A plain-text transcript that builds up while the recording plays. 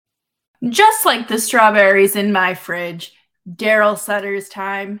Just like the strawberries in my fridge, Daryl Sutter's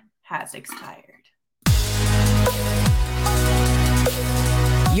time has expired.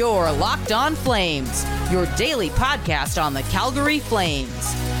 You're Locked On Flames, your daily podcast on the Calgary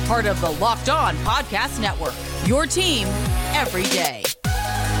Flames. Part of the Locked On Podcast Network, your team every day.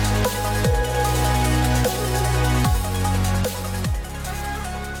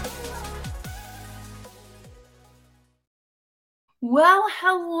 Well,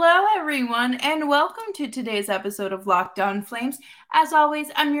 hello everyone, and welcome to today's episode of Locked On Flames. As always,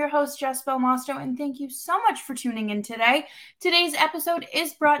 I'm your host, Jess Belmosto, and thank you so much for tuning in today. Today's episode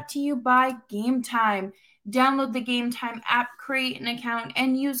is brought to you by Game Time. Download the Game Time app, create an account,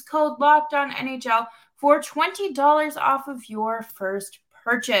 and use code LOCKEDONNHL for $20 off of your first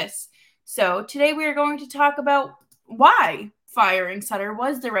purchase. So today we are going to talk about why firing Sutter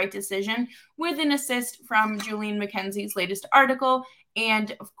was the right decision, with an assist from Julian McKenzie's latest article.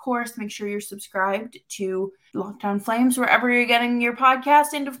 And of course, make sure you're subscribed to Locked On Flames wherever you're getting your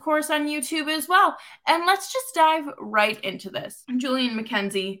podcast, and of course on YouTube as well. And let's just dive right into this. Julian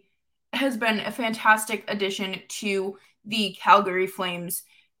McKenzie has been a fantastic addition to the Calgary Flames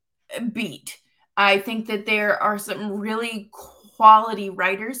beat. I think that there are some really quality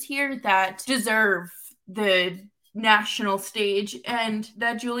writers here that deserve the national stage and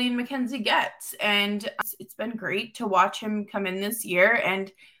that Julian McKenzie gets. And it's been great to watch him come in this year and,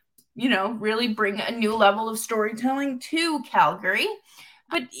 really bring a new level of storytelling to Calgary.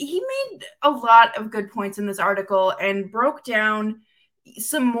 But he made a lot of good points in this article and broke down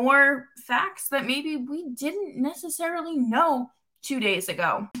some more facts that maybe we didn't necessarily know 2 days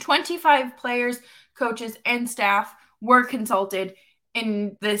ago. 25 players, coaches, and staff were consulted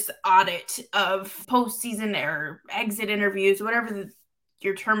in this audit of postseason or exit interviews, whatever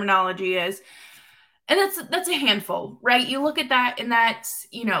your terminology is. And that's a handful, right? You look at that and that's,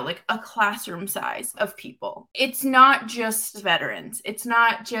 like a classroom size of people. It's not just veterans. It's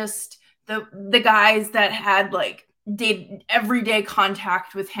not just the guys that had did everyday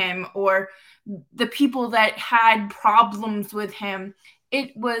contact with him or the people that had problems with him.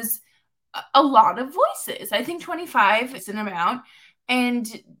 It was a lot of voices. I think 25 is an amount. And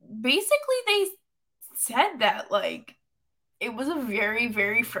basically they said that it was a very,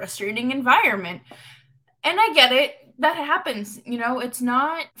 very frustrating environment. And I get it. That happens. It's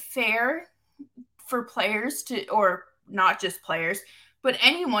not fair for players to, or not just players, but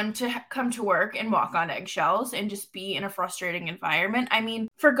anyone to come to work and walk on eggshells and just be in a frustrating environment. I mean,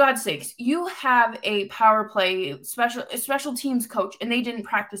 for God's sakes, you have a power play special teams coach and they didn't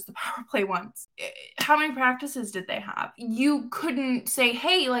practice the power play once. How many practices did they have? You couldn't say,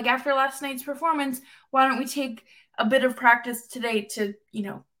 hey, after last night's performance, why don't we take a bit of practice today to,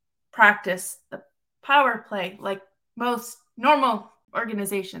 practice the power play like most normal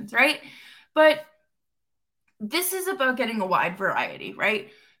organizations, right? But this is about getting a wide variety,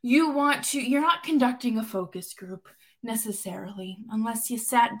 right? You're not conducting a focus group necessarily, unless you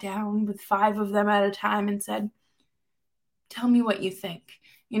sat down with 5 of them at a time and said, tell me what you think.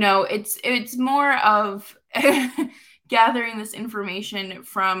 It's more of gathering this information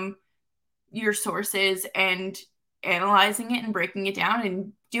from your sources and analyzing it and breaking it down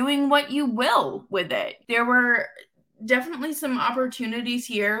and doing what you will with it. There were definitely some opportunities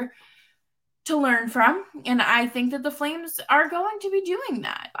here to learn from, and I think that the Flames are going to be doing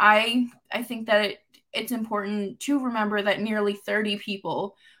that. I think that it's important to remember that nearly 30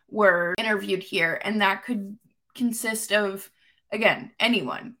 people were interviewed here, and that could consist of, again,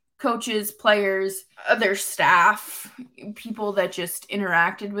 anyone. Coaches, players, other staff, people that just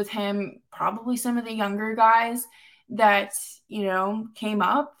interacted with him, probably some of the younger guys that, came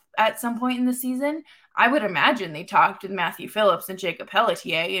up at some point in the season. I would imagine they talked with Matthew Phillips and Jacob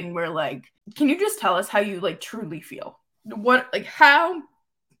Pelletier and were like, can you just tell us how you truly feel? How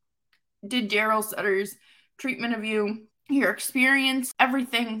did Daryl Sutter's treatment of you, your experience,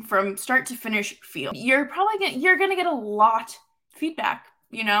 everything from start to finish feel? You're gonna get a lot of feedback,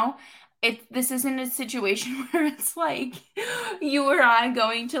 This isn't a situation where it's like you or I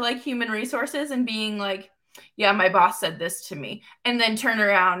going to human resources and being like, yeah, my boss said this to me, and then turn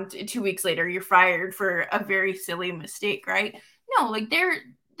around 2 weeks later, you're fired for a very silly mistake, right? No,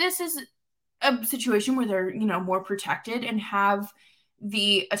 this is a situation where they're, more protected and have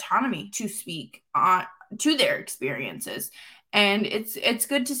the autonomy to speak to their experiences. And it's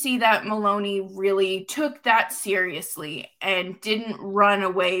good to see that Maloney really took that seriously and didn't run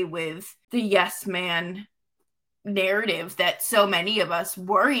away with the yes man narrative that so many of us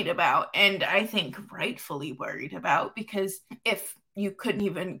worried about, and I think rightfully worried about, because if you couldn't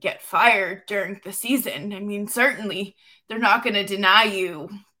even get fired during the season, I mean, certainly they're not going to deny you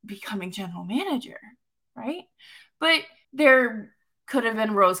becoming general manager, right? But there could have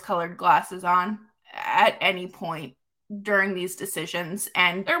been rose-colored glasses on at any point during these decisions,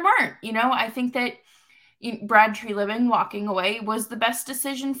 and there weren't. I think that Brad Treliving walking away was the best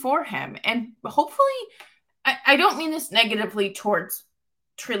decision for him, and hopefully, I don't mean this negatively towards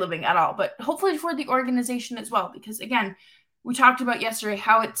Treliving at all, but hopefully for the organization as well, because again, we talked about yesterday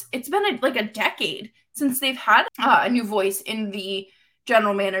how it's been like a decade since they've had a new voice in the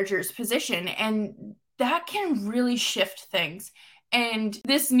general manager's position, and that can really shift things. And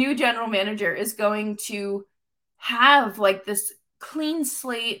this new general manager is going to have like this clean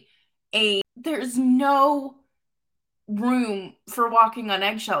slate. There's no room for walking on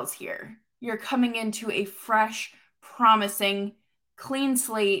eggshells here. You're coming into a fresh, promising, clean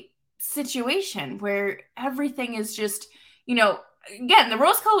slate situation where everything is just, again, the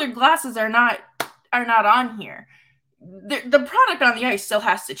rose-colored glasses are not on here. The product on the ice still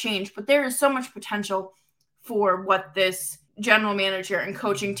has to change, but there is so much potential for what this general manager and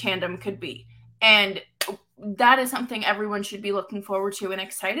coaching tandem could be. And that is something everyone should be looking forward to and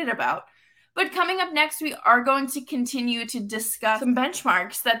excited about. But coming up next, we are going to continue to discuss some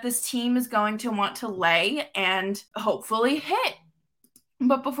benchmarks that this team is going to want to lay and hopefully hit.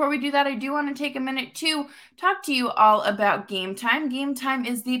 But before we do that, I do want to take a minute to talk to you all about Game Time. Game Time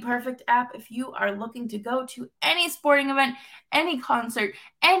is the perfect app if you are looking to go to any sporting event, any concert,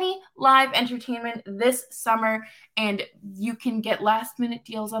 any live entertainment this summer, and you can get last-minute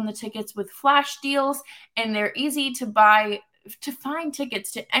deals on the tickets with flash deals, and they're easy to find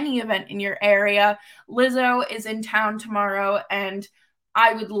tickets to any event in your area. Lizzo is in town tomorrow, and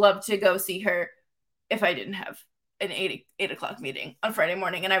I would love to go see her if I didn't have an 8 o'clock meeting on Friday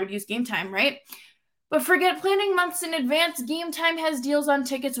morning, and I would use Game Time, right? But forget planning months in advance. Game Time has deals on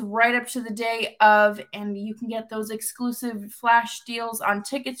tickets right up to the day of, and you can get those exclusive flash deals on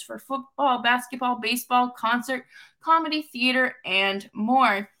tickets for football, basketball, baseball, concert, comedy, theater, and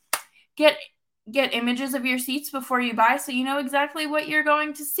more. Get images of your seats before you buy so you know exactly what you're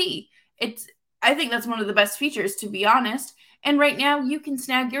going to see. I think that's one of the best features, to be honest. And right now, you can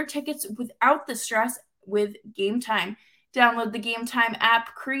snag your tickets without the stress with Game Time. Download the Game Time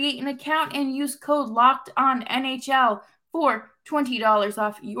app, create an account, and use code LOCKEDONNHL for $20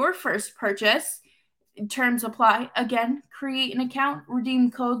 off your first purchase. Terms apply. Again, create an account, redeem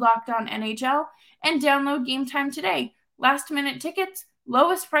code LOCKEDONNHL, and download Game Time today. Last-minute tickets,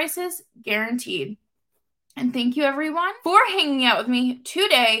 lowest prices guaranteed. And thank you, everyone, for hanging out with me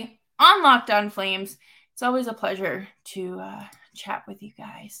today on Locked On Flames. It's always a pleasure to chat with you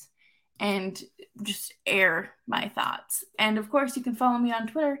guys and just air my thoughts. And of course, you can follow me on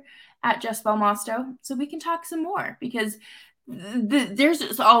Twitter at JessBelmosto so we can talk some more, because there's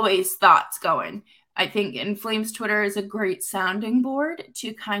just always thoughts going. I think in Flames Twitter is a great sounding board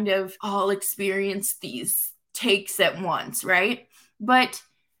to kind of all experience these takes at once, right? But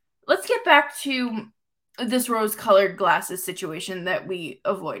let's get back to this rose-colored glasses situation that we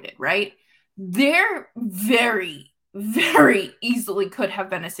avoided, right? There very, very easily could have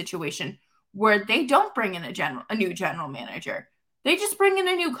been a situation where they don't bring in a new general manager. They just bring in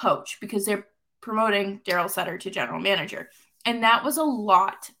a new coach because they're promoting Daryl Sutter to general manager. And that was a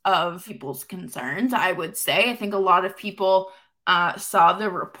lot of people's concerns, I would say. I think a lot of people saw the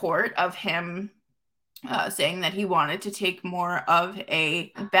report of him saying that he wanted to take more of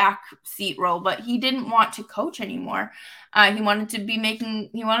a back seat role, but he didn't want to coach anymore. He wanted to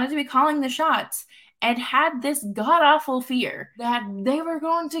be calling the shots, and had this god-awful fear that they were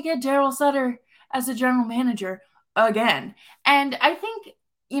going to get Daryl Sutter as a general manager again. And I think,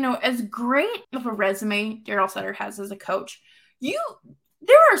 as great of a resume Daryl Sutter has as a coach, there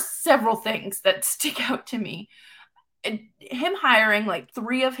are several things that stick out to me. Him hiring like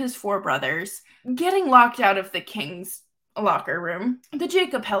 3 of his 4 brothers, getting locked out of the Kings locker room, the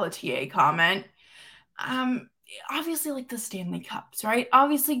Jacob Pelletier comment, obviously like the Stanley Cups, right?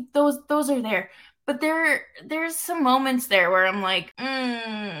 Obviously those are there. But there's some moments there where I'm like,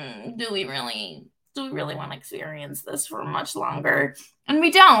 do we really want to experience this for much longer? And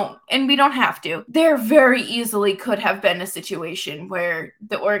we don't have to. There very easily could have been a situation where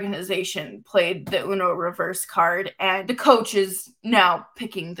the organization played the Uno reverse card and the coach is now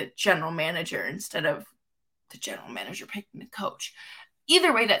picking the general manager instead of the general manager picking the coach.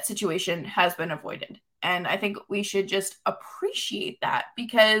 Either way, that situation has been avoided. And I think we should just appreciate that,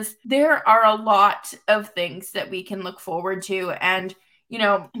 because there are a lot of things that we can look forward to. And,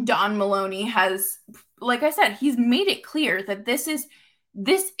 Don Maloney has, like I said, he's made it clear that this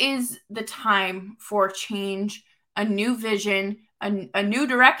is the time for change, a new vision, a new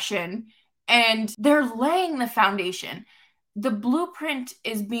direction, and they're laying the foundation. the blueprint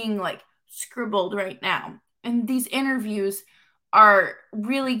is being like scribbled right now. And these interviews are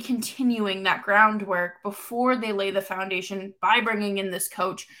really continuing that groundwork before they lay the foundation by bringing in this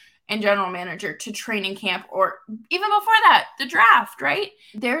coach and general manager to training camp, or even before that, the draft, right?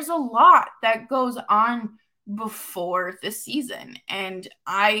 There's a lot that goes on before the season. And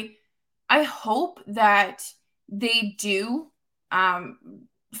I hope that they do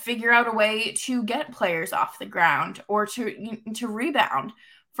figure out a way to get players off the ground or to rebound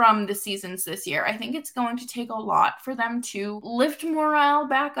from the seasons this year. I think it's going to take a lot for them to lift morale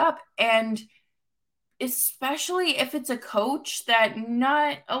back up, and especially if it's a coach that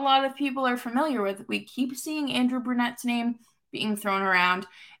not a lot of people are familiar with. We keep seeing Andrew Brunette's name being thrown around,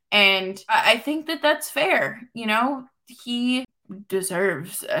 and I think that that's fair. He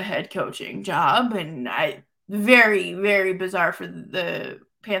deserves a head coaching job, and very, very bizarre for the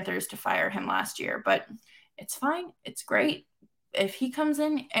Panthers to fire him last year, but it's fine. It's great. If he comes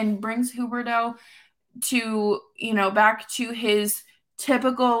in and brings Huberdeau to, back to his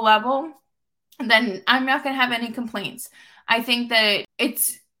typical level, then I'm not going to have any complaints. I think that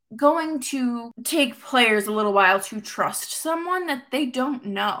it's going to take players a little while to trust someone that they don't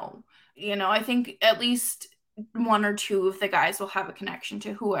know. I think at least one or two of the guys will have a connection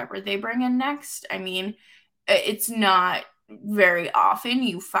to whoever they bring in next. I mean, it's not very often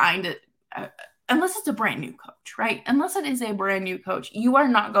you find it, unless it's a brand new coach, right? Unless it is a brand new coach, you are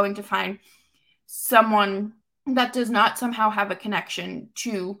not going to find someone that does not somehow have a connection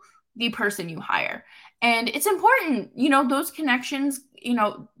to the person you hire. And it's important, those connections,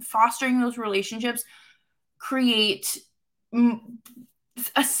 fostering those relationships create not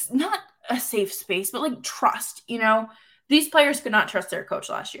a safe space, but like trust. These players could not trust their coach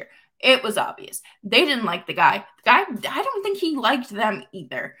last year. It was obvious. They didn't like the guy. I don't think he liked them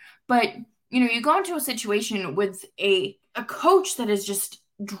either. But, you go into a situation with a coach that is just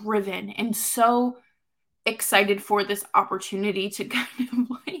driven and so excited for this opportunity to kind of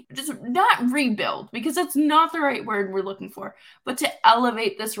like just not rebuild, because that's not the right word we're looking for, but to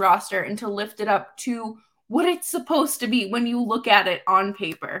elevate this roster and to lift it up to what it's supposed to be when you look at it on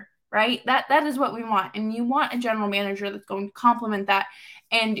paper, right? That is what we want. And you want a general manager that's going to complement that.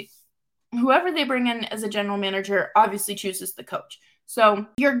 And whoever they bring in as a general manager obviously chooses the coach. So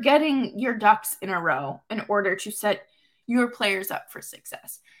you're getting your ducks in a row in order to set your players up for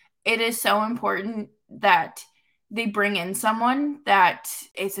success. It is so important that they bring in someone that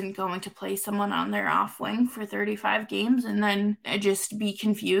isn't going to play someone on their off wing for 35 games and then just be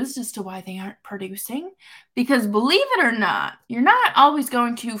confused as to why they aren't producing. Because believe it or not, you're not always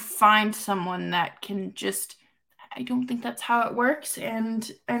going to find someone that can just, I don't think that's how it works. And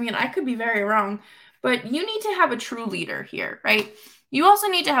I mean, I could be very wrong, but you need to have a true leader here, right? You also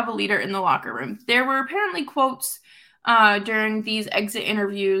need to have a leader in the locker room. There were apparently quotes during these exit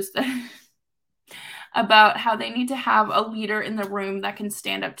interviews about how they need to have a leader in the room that can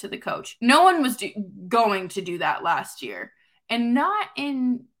stand up to the coach. No one was going to do that last year, and not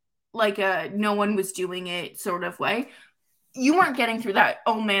in like a no one was doing it sort of way. You weren't getting through that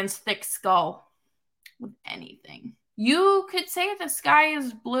old man's thick skull with anything. You could say the sky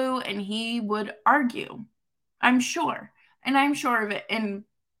is blue and he would argue. I'm sure. And I'm sure of it. And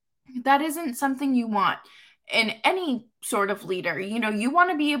that isn't something you want in any sort of leader. You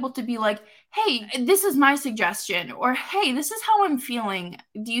want to be able to be like, hey, this is my suggestion, or hey, this is how I'm feeling.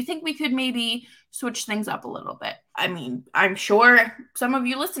 Do you think we could maybe switch things up a little bit? I mean, I'm sure some of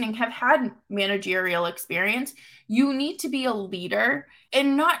you listening have had managerial experience. You need to be a leader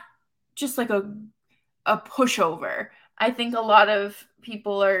and not just like a pushover. I think a lot of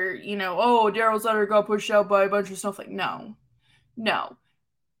people are, oh, Darryl Sutter got pushed out by a bunch of stuff. Like, no.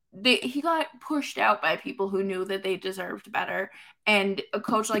 He got pushed out by people who knew that they deserved better, and a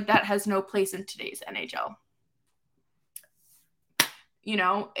coach like that has no place in today's NHL.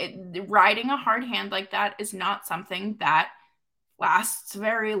 Riding a hard hand like that is not something that lasts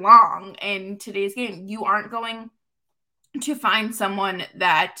very long in today's game. You aren't going to find someone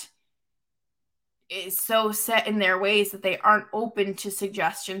that is so set in their ways that they aren't open to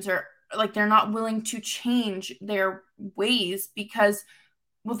suggestions, or like they're not willing to change their ways because,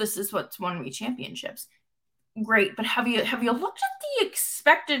 well, this is what's won me championships. Great, but have you looked at the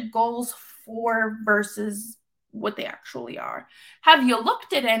expected goals for versus what they actually are? Have you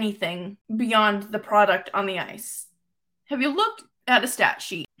looked at anything beyond the product on the ice? Have you looked at a stat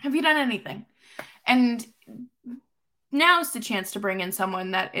sheet? Have you done anything? And now's the chance to bring in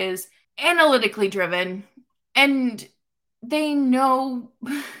someone that is analytically driven, and they know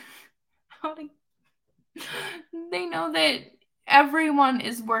how to, they know that everyone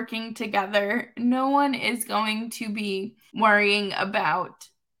is working together. No one is going to be worrying about,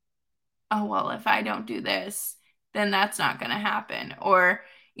 oh, well, if I don't do this, then that's not going to happen. Or,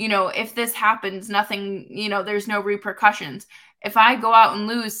 if this happens, nothing, there's no repercussions. If I go out and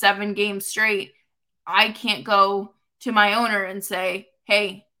lose 7 games straight, I can't go to my owner and say,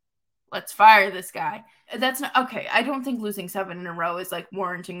 hey, let's fire this guy. That's not okay. I don't think losing 7 in a row is like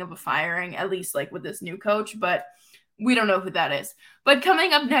warranting of a firing, at least like with this new coach, but we don't know who that is. But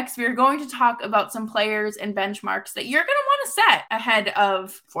coming up next, we're going to talk about some players and benchmarks that you're going to want to set ahead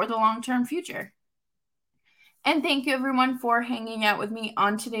of for the long-term future. And thank you everyone for hanging out with me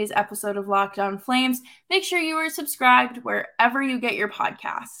on today's episode of Locked On Flames. Make sure you are subscribed wherever you get your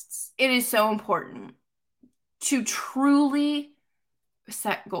podcasts. It is so important to truly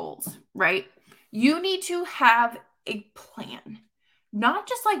set goals, right? You need to have a plan, not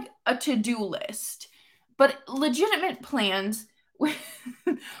just like a to-do list, but legitimate plans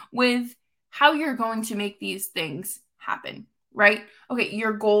with how you're going to make these things happen, right? Okay,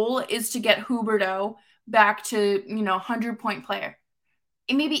 your goal is to get Huberdeau back to, 100-point player,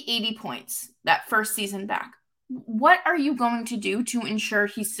 and maybe 80 points that first season back. What are you going to do to ensure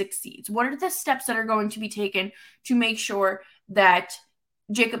he succeeds? What are the steps that are going to be taken to make sure that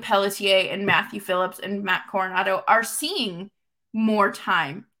Jacob Pelletier and Matthew Phillips and Matt Coronado are seeing more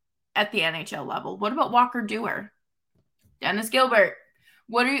time at the NHL level? What about Walker Dewar? Dennis Gilbert?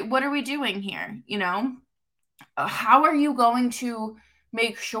 What are we doing here? How are you going to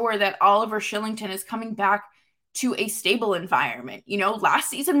make sure that Oliver Shillington is coming back to a stable environment? Last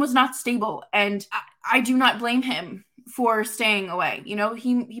season was not stable, and I do not blame him for staying away.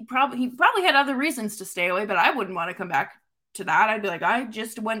 He probably had other reasons to stay away, but I wouldn't want to come back to that. I'd be like, I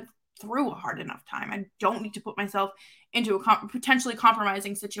just went through a hard enough time. I don't need to put myself into a potentially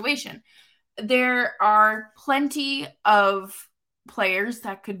compromising situation. There are plenty of players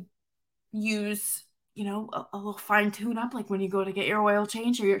that could use, a little fine tune up, like when you go to get your oil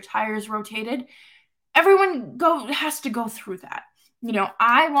changed or your tires rotated. Everyone has to go through that.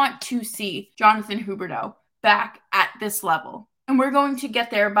 I want to see Jonathan Huberdeau back at this level. And we're going to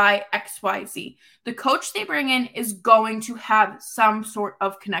get there by XYZ. The coach they bring in is going to have some sort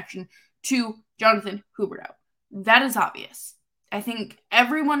of connection to Jonathan Huberdeau. That is obvious. I think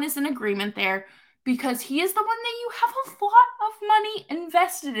everyone is in agreement there because he is the one that you have a lot of money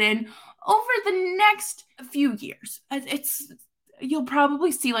invested in over the next few years. You'll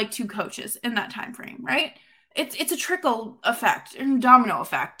probably see like 2 coaches in that time frame, right? It's a trickle effect, and domino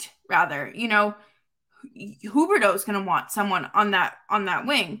effect, rather. Huberdeau is going to want someone on that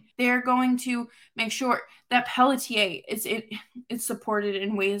wing. They're going to make sure that Pelletier is supported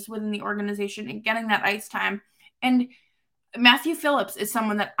in ways within the organization and getting that ice time. And Matthew Phillips is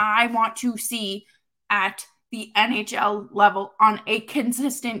someone that I want to see at the NHL level on a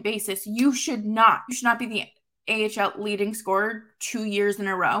consistent basis. You should not be the AHL leading scorer 2 years in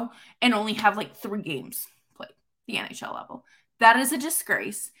a row and only have like 3 games played the NHL level. That is a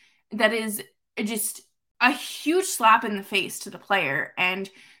disgrace. That is just a huge slap in the face to the player and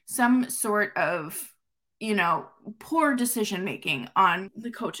some sort of, poor decision making on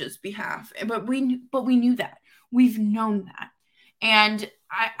the coach's behalf. But we knew that. We've known that. And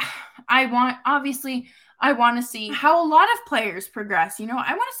I want to see how a lot of players progress. I want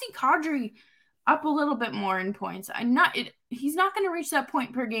to see Kadri up a little bit more in points. He's not going to reach that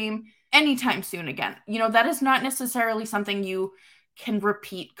point per game anytime soon again. That is not necessarily something you can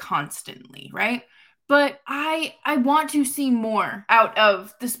repeat constantly, right? But I want to see more out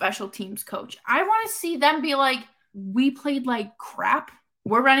of the special teams coach. I want to see them be like, we played like crap.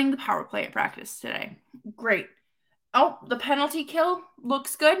 We're running the power play at practice today. Great. Oh, the penalty kill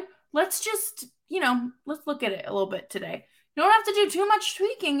looks good. Let's just, let's look at it a little bit today. You don't have to do too much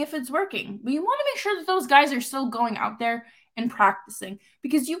tweaking if it's working. But you want to make sure that those guys are still going out there and practicing,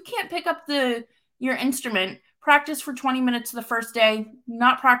 because you can't pick up your instrument, practice for 20 minutes the first day,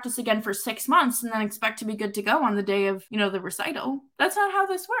 not practice again for 6 months, and then expect to be good to go on the day of, the recital. That's not how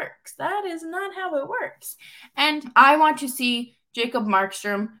this works. That is not how it works. And I want to see Jacob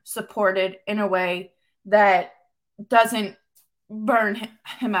Markstrom supported in a way that doesn't burn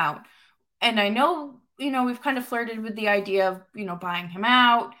him out. And I know, we've kind of flirted with the idea of, buying him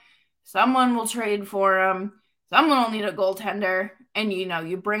out. Someone will trade for him. Someone will need a goaltender. And,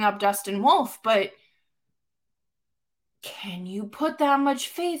 you bring up Dustin Wolf, but can you put that much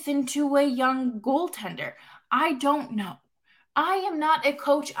faith into a young goaltender? I don't know. I am not a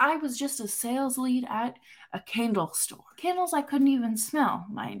coach. I was just a sales lead at a candle store. Candles I couldn't even smell,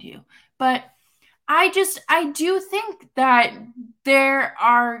 mind you. But I do think that there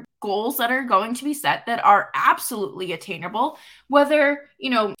are goals that are going to be set that are absolutely attainable, whether,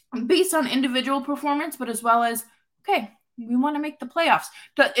 based on individual performance, but as well as, okay, we want to make the playoffs.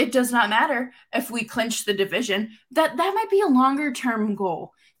 It does not matter if we clinch the division. That might be a longer term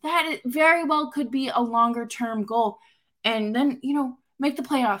goal. That very well could be a longer term goal. And then, make the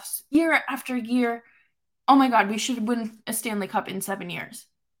playoffs year after year. Oh my God, we should win a Stanley Cup in 7 years.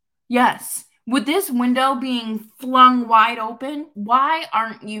 Yes. With this window being flung wide open, why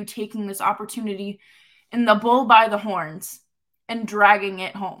aren't you taking this opportunity in the bull by the horns and dragging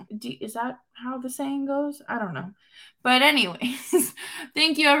it home? Is that how the saying goes? I don't know. But anyways,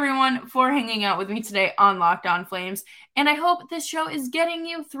 thank you everyone for hanging out with me today on Locked On Flames. And I hope this show is getting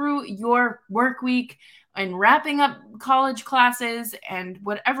you through your work week and wrapping up college classes and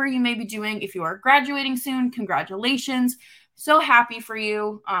whatever you may be doing. If you are graduating soon, congratulations. So happy for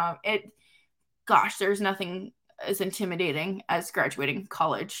you. Gosh, there's nothing as intimidating as graduating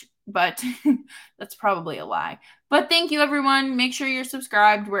college, but that's probably a lie. But thank you, everyone. Make sure you're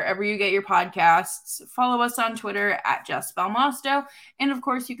subscribed wherever you get your podcasts. Follow us on Twitter at Jess Belmosto. And of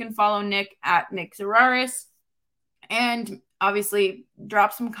course, you can follow Nick at Nick Zeraris. And obviously,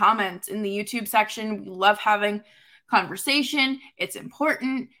 drop some comments in the YouTube section. We love having conversation. It's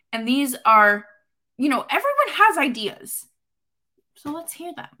important. And these are, everyone has ideas. So let's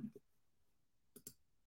hear them.